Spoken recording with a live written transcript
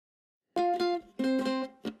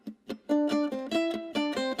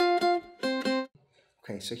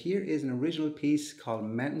so here is an original piece called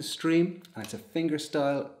Mountain Stream, and it's a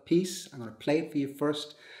fingerstyle piece. I'm going to play it for you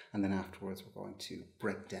first, and then afterwards we're going to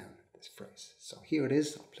break down this phrase. So here it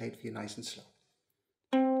is. I'll play it for you nice and slow.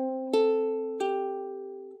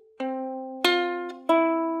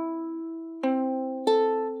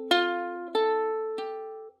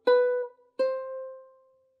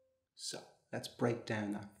 So let's break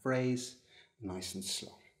down that phrase nice and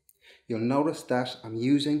slow. You'll notice that I'm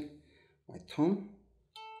using my thumb,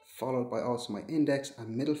 followed by also my index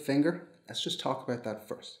and middle finger. Let's just talk about that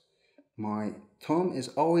first. My thumb is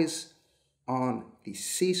always on the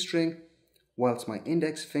C string, whilst my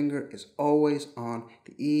index finger is always on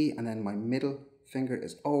the E, and then my middle finger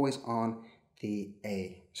is always on the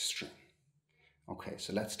A string. Okay,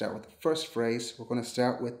 so let's start with the first phrase. We're going to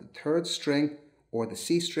start with the third string, or the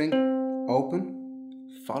C string,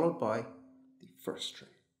 open, followed by the first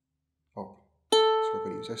string, open. So we're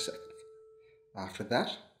going to use our second finger. After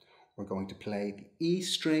that, we're going to play the E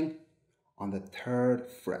string on the third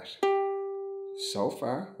fret. So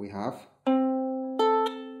far, we have,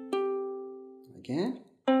 again,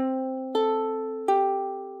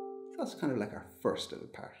 that's kind of like our first little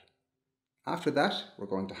part. After that, we're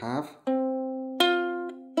going to have, for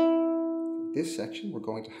this section, we're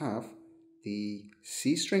going to have the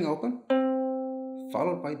C string open,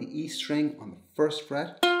 followed by the E string on the first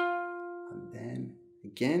fret, and then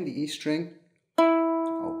again the E string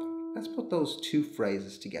open. Let's put those two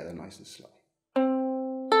phrases together nice and slow.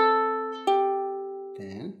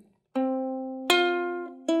 Then,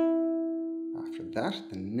 after that,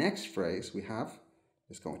 the next phrase we have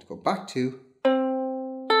is going to go back to,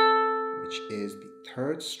 which is the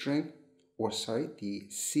third string, or sorry, the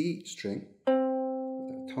C string with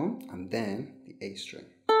our thumb, and then the A string.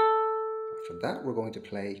 After that, we're going to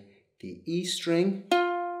play the E string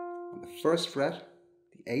on the first fret,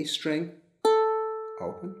 the A string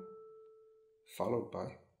open, followed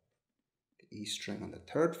by the E string on the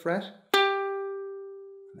third fret,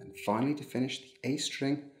 and then finally to finish the A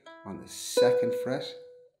string on the second fret,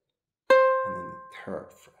 and then the third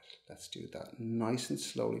fret. Let's do that nice and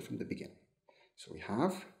slowly from the beginning. So we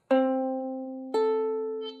have,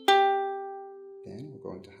 then we're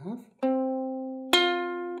going to have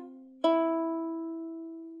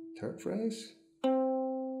third phrase,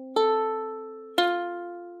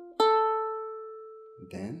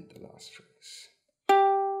 then the last phrase.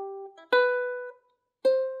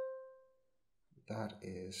 That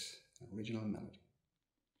is an original melody.